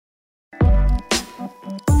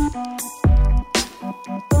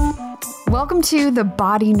Welcome to the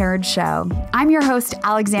Body Nerd Show. I'm your host,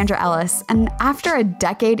 Alexandra Ellis, and after a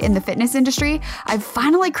decade in the fitness industry, I've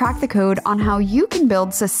finally cracked the code on how you can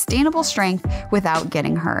build sustainable strength without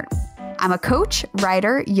getting hurt. I'm a coach,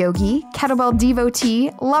 writer, yogi, kettlebell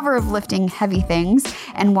devotee, lover of lifting heavy things,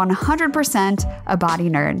 and 100% a body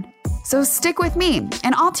nerd. So stick with me,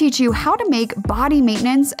 and I'll teach you how to make body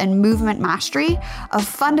maintenance and movement mastery a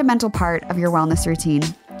fundamental part of your wellness routine.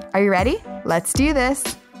 Are you ready? Let's do this.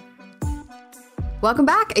 Welcome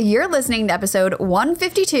back. You're listening to episode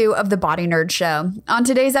 152 of the Body Nerd Show. On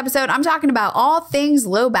today's episode, I'm talking about all things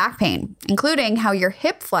low back pain, including how your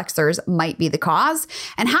hip flexors might be the cause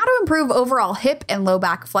and how to improve overall hip and low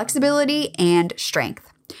back flexibility and strength.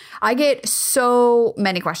 I get so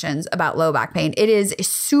many questions about low back pain. It is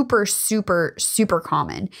super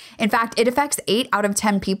common. In fact, it affects 8 out of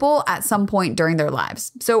 10 people at some point during their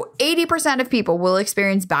lives. So 80% of people will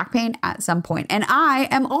experience back pain at some point. And I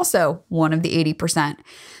am also one of the 80%.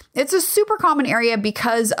 It's a super common area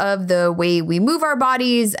because of the way we move our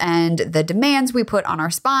bodies and the demands we put on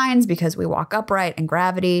our spines because we walk upright and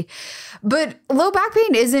gravity. But low back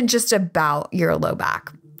pain isn't just about your low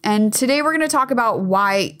back. And today we're going to talk about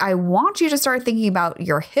why I want you to start thinking about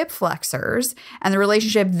your hip flexors and the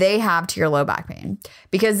relationship they have to your low back pain.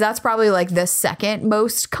 Because that's probably like the second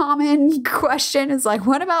most common question is like,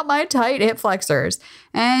 what about my tight hip flexors?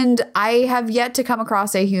 And I have yet to come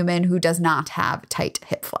across a human who does not have tight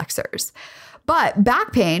hip flexors. But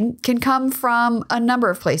back pain can come from a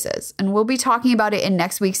number of places, and we'll be talking about it in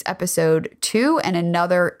next week's episode 2 and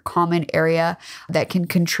another common area that can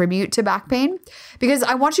contribute to back pain, because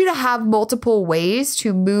I want you to have multiple ways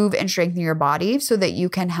to move and strengthen your body so that you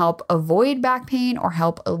can help avoid back pain or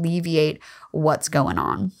help alleviate what's going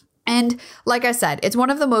on. And like I said, it's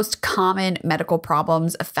one of the most common medical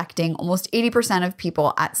problems affecting almost 80% of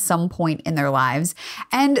people at some point in their lives.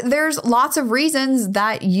 And there's lots of reasons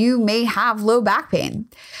that you may have low back pain.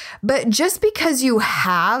 But just because you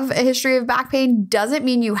have a history of back pain doesn't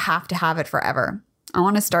mean you have to have it forever. I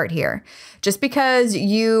want to start here. Just because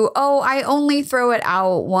I only throw it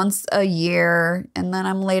out once a year and then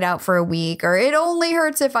I'm laid out for a week, or it only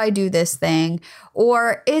hurts if I do this thing,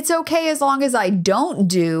 or it's okay as long as I don't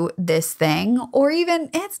do this thing, or even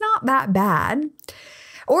it's not that bad,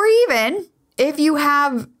 or even if you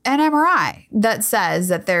have an MRI that says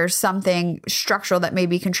that there's something structural that may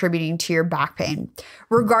be contributing to your back pain.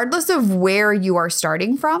 Regardless of where you are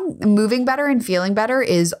starting from, moving better and feeling better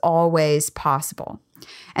is always possible.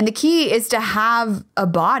 And the key is to have a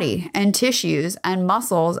body and tissues and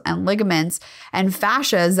muscles and ligaments and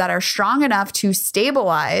fascias that are strong enough to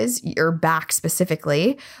stabilize your back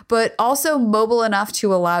specifically, but also mobile enough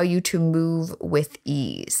to allow you to move with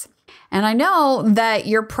ease. And I know that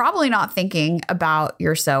you're probably not thinking about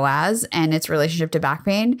your psoas and its relationship to back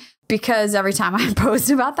pain, because every time I post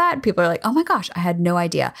about that, people are like, oh my gosh, I had no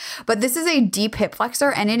idea. But this is a deep hip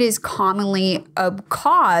flexor, and it is commonly a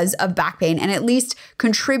cause of back pain, and at least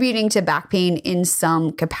contributing to back pain in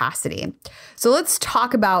some capacity. So let's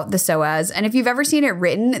talk about the psoas. And if you've ever seen it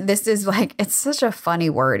written, this is like, it's such a funny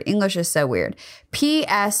word. English is so weird.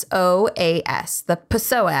 PSOAS, the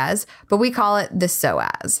psoas, but we call it the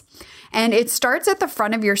psoas. And it starts at the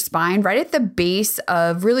front of your spine, right at the base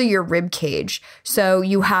of really your rib cage. So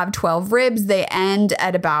you have 12 ribs. They end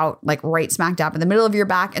at about like right smack dab in the middle of your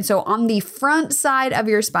back. And so on the front side of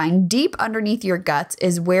your spine, deep underneath your guts,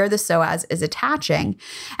 is where the psoas is attaching.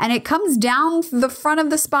 And it comes down the front of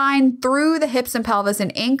the spine through the hips and pelvis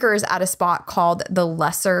and anchors at a spot called the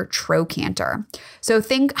lesser trochanter. So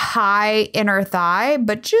think high inner thigh,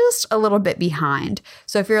 but just a little bit behind.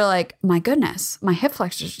 So if you're like, my goodness, my hip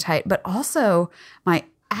flexors are tight, but also my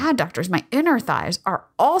adductors, my inner thighs are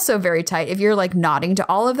also very tight. If you're like nodding to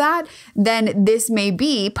all of that, then this may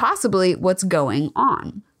be possibly what's going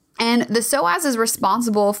on. And the psoas is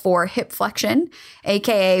responsible for hip flexion,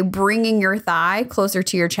 aka bringing your thigh closer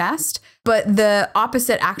to your chest. But the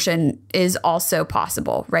opposite action is also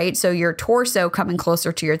possible, right? So your torso coming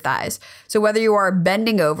closer to your thighs. So whether you are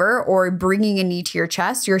bending over or bringing a knee to your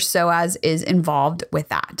chest, your psoas is involved with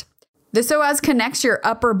that. The psoas connects your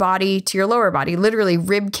upper body to your lower body, literally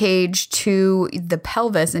rib cage to the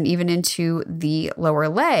pelvis and even into the lower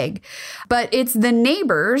leg. But it's the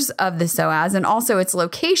neighbors of the psoas and also its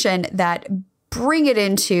location that bring it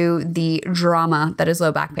into the drama that is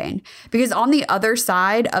low back pain. Because on the other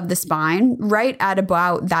side of the spine, right at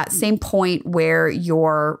about that same point where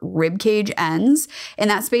your rib cage ends, in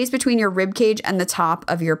that space between your rib cage and the top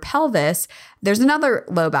of your pelvis, there's another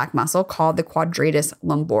low back muscle called the quadratus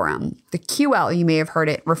lumborum. The QL, you may have heard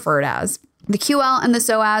it referred as. The QL and the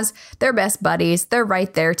psoas, they're best buddies. They're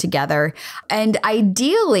right there together. And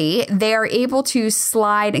ideally, they are able to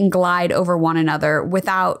slide and glide over one another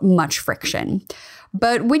without much friction.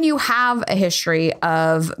 But when you have a history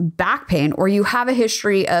of back pain, or you have a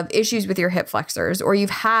history of issues with your hip flexors, or you've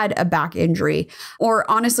had a back injury, or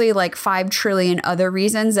honestly, like 5 trillion other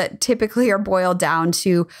reasons that typically are boiled down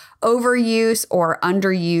to overuse or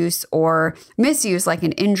underuse or misuse, like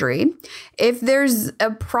an injury, if there's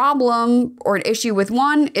a problem or an issue with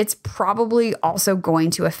one, it's probably also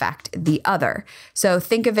going to affect the other. So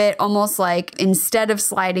think of it almost like instead of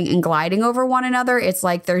sliding and gliding over one another, it's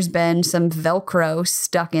like there's been some Velcro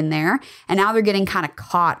stuck in there, and now they're getting kind of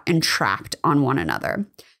caught and trapped on one another.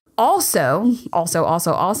 Also,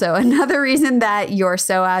 another reason that your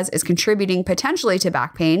psoas is contributing potentially to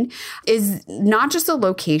back pain is not just the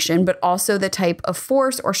location, but also the type of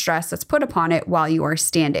force or stress that's put upon it while you are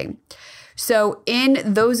standing. So in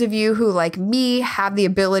those of you who, like me, have the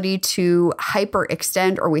ability to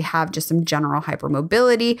hyperextend, or we have just some general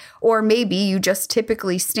hypermobility, or maybe you just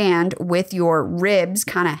typically stand with your ribs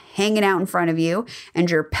kind of hanging out in front of you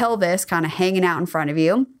and your pelvis kind of hanging out in front of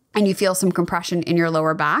you, and you feel some compression in your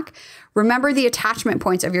lower back, remember the attachment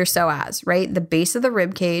points of your psoas, right? The base of the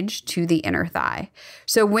rib cage to the inner thigh.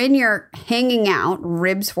 So when you're hanging out,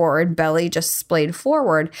 ribs forward, belly just splayed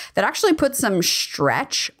forward, that actually puts some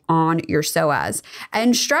stretch on your psoas.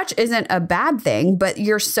 And stretch isn't a bad thing, but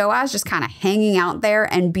your psoas just kind of hanging out there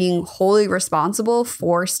and being wholly responsible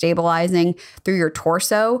for stabilizing through your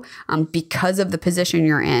torso because of the position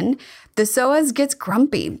you're in. The psoas gets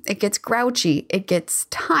grumpy, it gets grouchy, it gets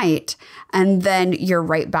tight, and then you're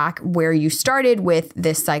right back where you started with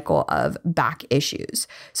this cycle of back issues.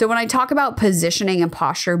 So when I talk about positioning and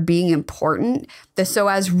posture being important, the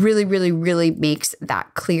psoas really makes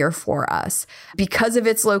that clear for us because of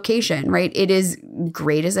its location, right? It is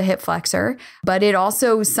great as a hip flexor, but it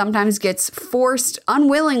also sometimes gets forced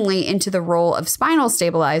unwillingly into the role of spinal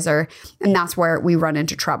stabilizer, and that's where we run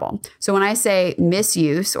into trouble. So when I say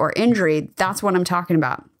misuse or injury, that's what I'm talking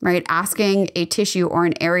about, right? Asking a tissue or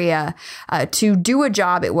an area to do a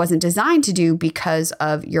job it wasn't designed to do because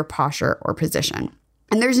of your posture or position.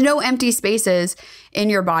 And there's no empty spaces in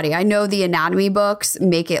your body. I know the anatomy books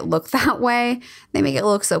make it look that way. They make it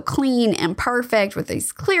look so clean and perfect with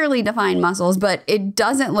these clearly defined muscles, but it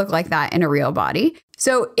doesn't look like that in a real body.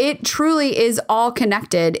 So it truly is all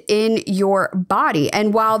connected in your body.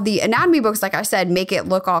 And while the anatomy books, like I said, make it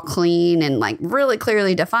look all clean and like really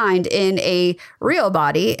clearly defined, in a real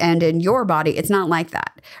body and in your body, it's not like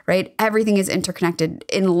that, right? Everything is interconnected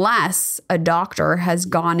unless a doctor has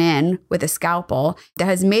gone in with a scalpel that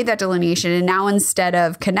has made that delineation. And now instead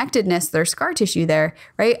of connectedness, there's scar tissue there,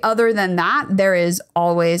 right? Other than that, there is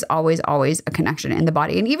always a connection in the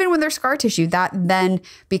body. And even when there's scar tissue, that then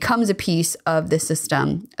becomes a piece of the system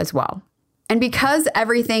as well. And because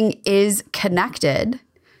everything is connected,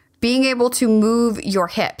 being able to move your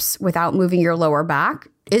hips without moving your lower back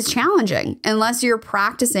is challenging unless you're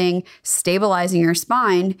practicing stabilizing your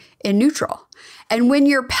spine in neutral. And when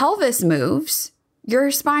your pelvis moves,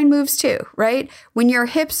 your spine moves too, right? When your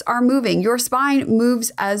hips are moving, your spine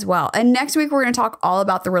moves as well. And next week, we're going to talk all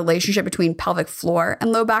about the relationship between pelvic floor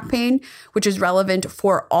and low back pain, which is relevant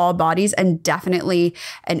for all bodies and definitely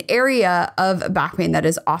an area of back pain that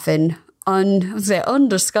is often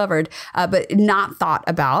undiscovered, but not thought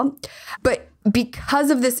about. But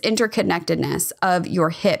because of this interconnectedness of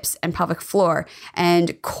your hips and pelvic floor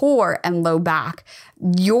and core and low back,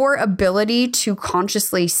 your ability to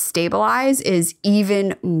consciously stabilize is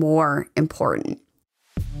even more important.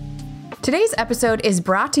 Today's episode is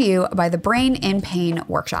brought to you by the Brain in Pain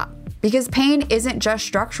workshop. Because pain isn't just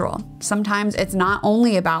structural. Sometimes it's not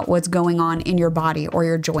only about what's going on in your body or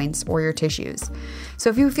your joints or your tissues. So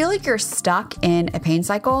if you feel like you're stuck in a pain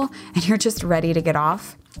cycle and you're just ready to get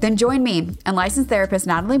off, then join me and licensed therapist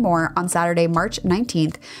Natalie Moore on Saturday, March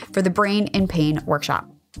 19th for the Brain in Pain workshop.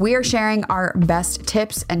 We are sharing our best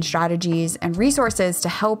tips and strategies and resources to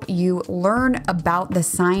help you learn about the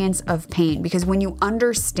science of pain. Because when you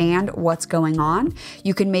understand what's going on,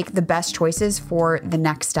 you can make the best choices for the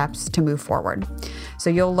next steps to move forward. So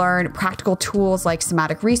you'll learn practical tools like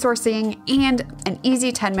somatic resourcing and an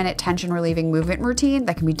easy 10-minute tension relieving movement routine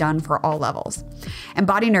that can be done for all levels. And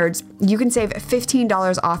Body Nerds, you can save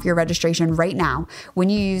 $15 off your registration right now when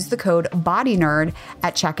you use the code BODYNERD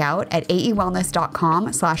at checkout at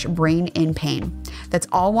aewellness.com/braininpain. That's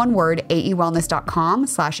all one word,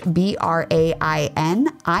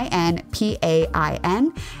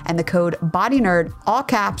 aewellness.com/BRAININPAIN, and the code BODYNERD, all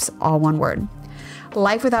caps, all one word.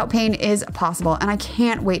 Life without pain is possible, and I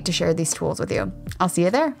can't wait to share these tools with you. I'll see you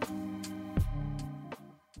there.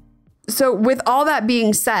 So with all that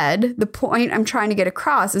being said, the point I'm trying to get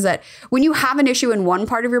across is that when you have an issue in one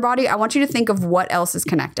part of your body, I want you to think of what else is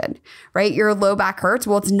connected, right? Your low back hurts.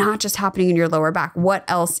 Well, it's not just happening in your lower back. What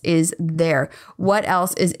else is there? What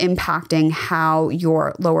else is impacting how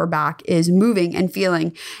your lower back is moving and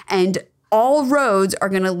feeling? And all roads are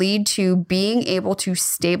going to lead to being able to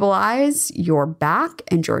stabilize your back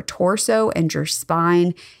and your torso and your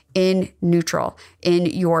spine in neutral, in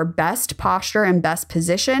your best posture and best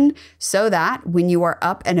position, so that when you are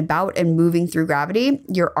up and about and moving through gravity,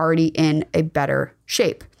 you're already in a better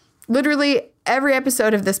shape. Literally every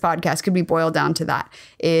episode of this podcast could be boiled down to that,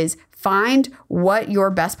 is find what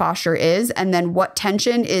your best posture is, and then what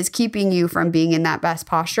tension is keeping you from being in that best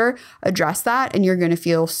posture. Address that, and you're going to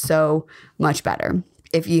feel so much better.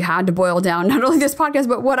 If you had to boil down not only this podcast,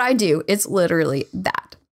 but what I do, it's literally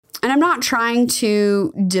that. And I'm not trying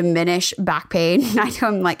to diminish back pain. I know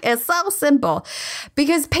I'm like, it's so simple,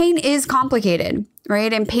 because pain is complicated,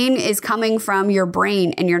 right? And pain is coming from your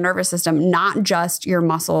brain and your nervous system, not just your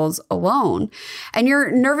muscles alone. And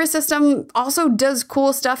your nervous system also does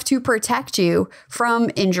cool stuff to protect you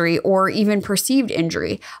from injury or even perceived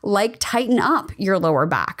injury, like tighten up your lower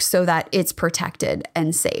back so that it's protected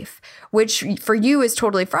and safe, which for you is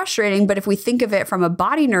totally frustrating. But if we think of it from a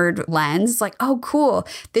body nerd lens, it's like, oh, cool.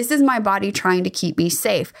 This is my body trying to keep me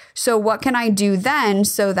safe. So what can I do then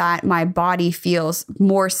so that my body feels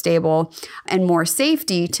more stable and more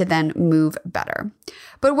safety to then move better?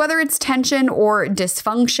 But whether it's tension or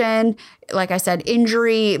dysfunction, like I said,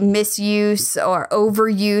 injury, misuse, or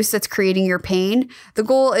overuse that's creating your pain, the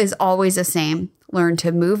goal is always the same: learn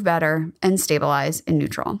to move better and stabilize in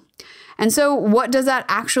neutral. And so what does that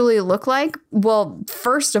actually look like? Well,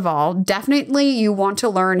 first of all, definitely you want to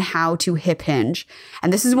learn how to hip hinge.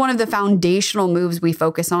 And this is one of the foundational moves we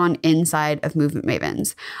focus on inside of Movement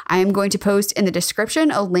Mavens. I am going to post in the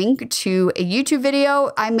description a link to a YouTube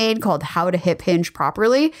video I made called How to Hip Hinge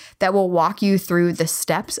Properly that will walk you through the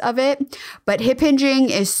steps of it. But hip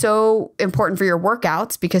hinging is so important for your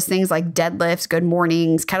workouts because things like deadlifts, good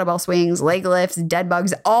mornings, kettlebell swings, leg lifts, dead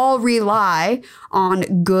bugs all rely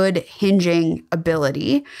on good hinging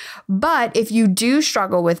ability. But if you do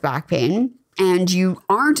struggle with back pain and you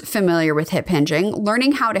aren't familiar with hip hinging,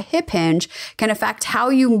 learning how to hip hinge can affect how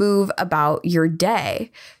you move about your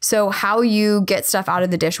day. So how you get stuff out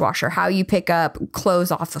of the dishwasher, how you pick up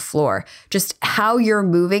clothes off the floor, just how you're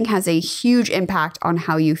moving has a huge impact on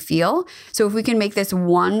how you feel. So if we can make this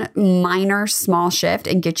one minor small shift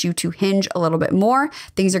and get you to hinge a little bit more,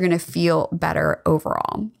 things are going to feel better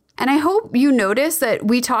overall. And I hope you notice that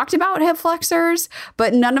we talked about hip flexors,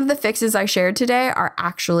 but none of the fixes I shared today are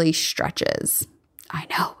actually stretches. I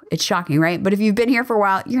know, it's shocking, right? But if you've been here for a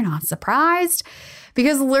while, you're not surprised,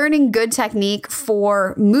 because learning good technique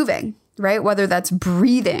for moving, right? Whether that's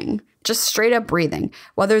breathing, just straight up breathing,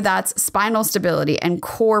 whether that's spinal stability and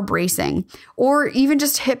core bracing, or even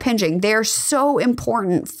just hip hinging, they're so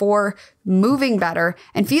important for moving better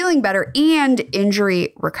and feeling better and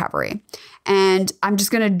injury recovery. And I'm just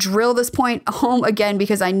going to drill this point home again,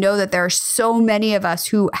 because I know that there are so many of us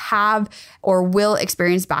who have or will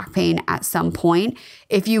experience back pain at some point.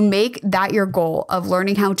 If you make that your goal of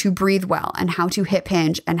learning how to breathe well and how to hip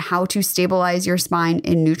hinge and how to stabilize your spine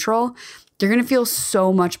in neutral, you're going to feel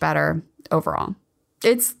so much better overall.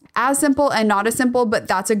 It's as simple and not as simple, but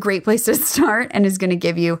that's a great place to start and is going to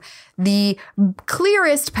give you the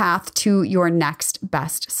clearest path to your next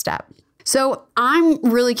best step. So I'm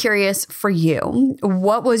really curious for you,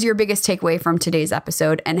 what was your biggest takeaway from today's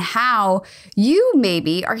episode, and how you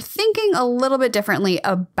maybe are thinking a little bit differently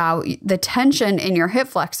about the tension in your hip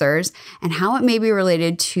flexors and how it may be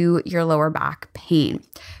related to your lower back pain.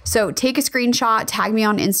 So take a screenshot, tag me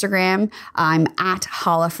on Instagram. I'm at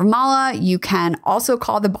Hala from Mala. You can also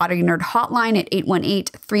call the Body Nerd hotline at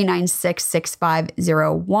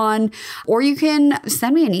 818-396-6501, or you can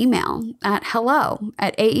send me an email at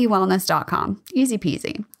hello@aewellness.com. Easy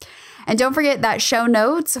peasy. And don't forget that show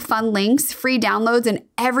notes, fun links, free downloads, and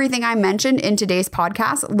everything I mentioned in today's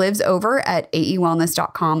podcast lives over at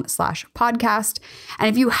aewellness.com/podcast. And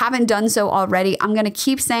if you haven't done so already, I'm going to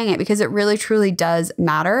keep saying it because it really, truly does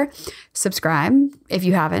matter. Subscribe if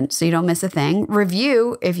you haven't, so you don't miss a thing.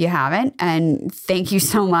 Review if you haven't. And thank you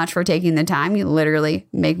so much for taking the time. You literally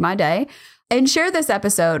make my day. And share this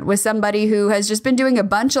episode with somebody who has just been doing a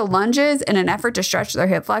bunch of lunges in an effort to stretch their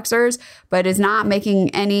hip flexors, but is not making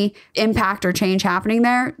any impact or change happening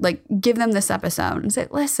there. Like, give them this episode and say,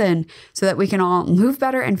 listen, so that we can all move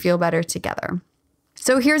better and feel better together.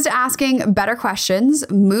 So here's to asking better questions,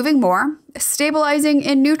 moving more, stabilizing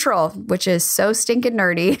in neutral, which is so stinking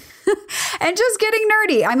nerdy, and just getting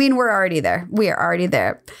nerdy. I mean, we're already there. We are already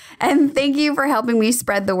there. And thank you for helping me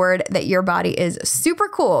spread the word that your body is super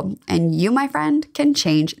cool and you, my friend, can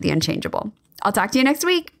change the unchangeable. I'll talk to you next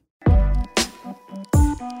week.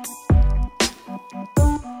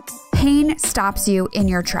 Pain stops you in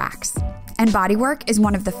your tracks, and bodywork is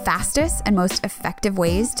one of the fastest and most effective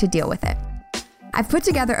ways to deal with it. I've put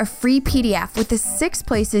together a free PDF with the 6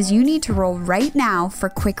 places you need to roll right now for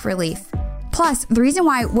quick relief. Plus, the reason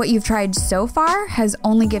why what you've tried so far has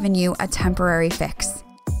only given you a temporary fix.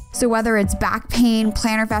 So whether it's back pain,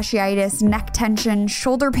 plantar fasciitis, neck tension,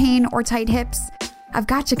 shoulder pain, or tight hips, I've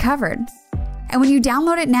got you covered. And when you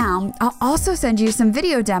download it now, I'll also send you some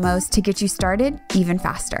video demos to get you started even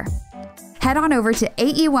faster. Head on over to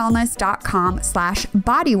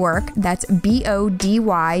aewellness.com/bodywork, that's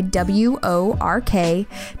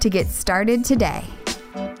BODYWORK, to get started today.